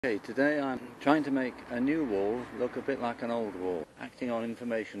Okay, today I'm trying to make a new wall look a bit like an old wall. Acting on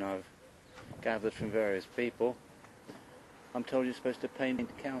information I've gathered from various people, I'm told you're supposed to paint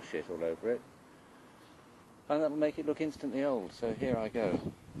cow shit all over it, and that'll make it look instantly old. So here I go.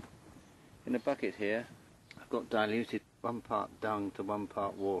 In a bucket here I've got diluted 1 part dung to 1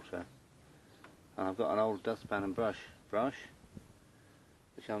 part water, and I've got an old dustpan and brush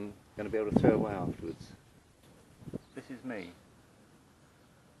which I'm going to be able to throw away afterwards. This is me.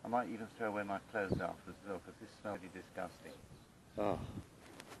 I might even throw away my clothes afterwards as well, because this smells really disgusting. Oh.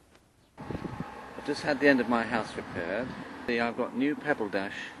 I've just had the end of my house repaired. See, I've got new pebble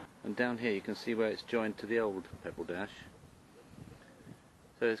dash, and down here you can see where it's joined to the old pebble dash.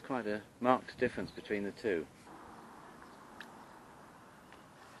 So there's quite a marked difference between the two.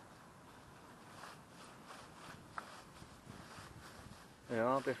 There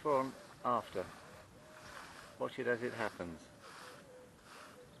are before and after. Watch it as it happens.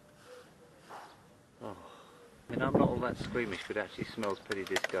 Oh. I mean, I'm not all that squeamish, but it actually smells pretty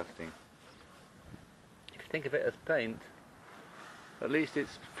disgusting. If you think of it as paint, at least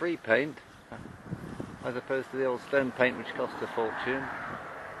it's free paint, as opposed to the old stone paint which costs a fortune.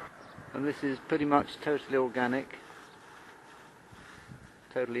 And this is pretty much totally organic,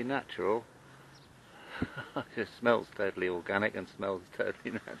 totally natural. It just smells totally organic and smells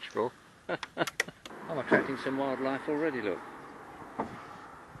totally natural. I'm attracting some wildlife already, look.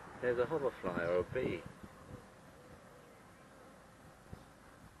 There's a hoverfly or a bee.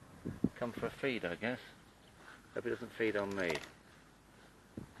 Come for a feed, I guess. Hope it doesn't feed on me.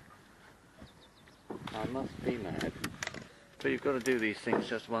 I must be mad. But you've got to do these things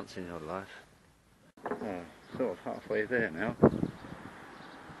just once in your life. Oh, sort of halfway there now.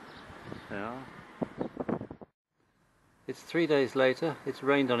 There are. It's 3 days later. It's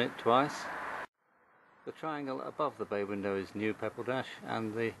rained on it twice. The triangle above the bay window is new pebble dash,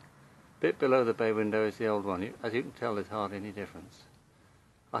 and the bit below the bay window is the old one. As you can tell, there's hardly any difference.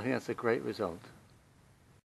 I think that's a great result.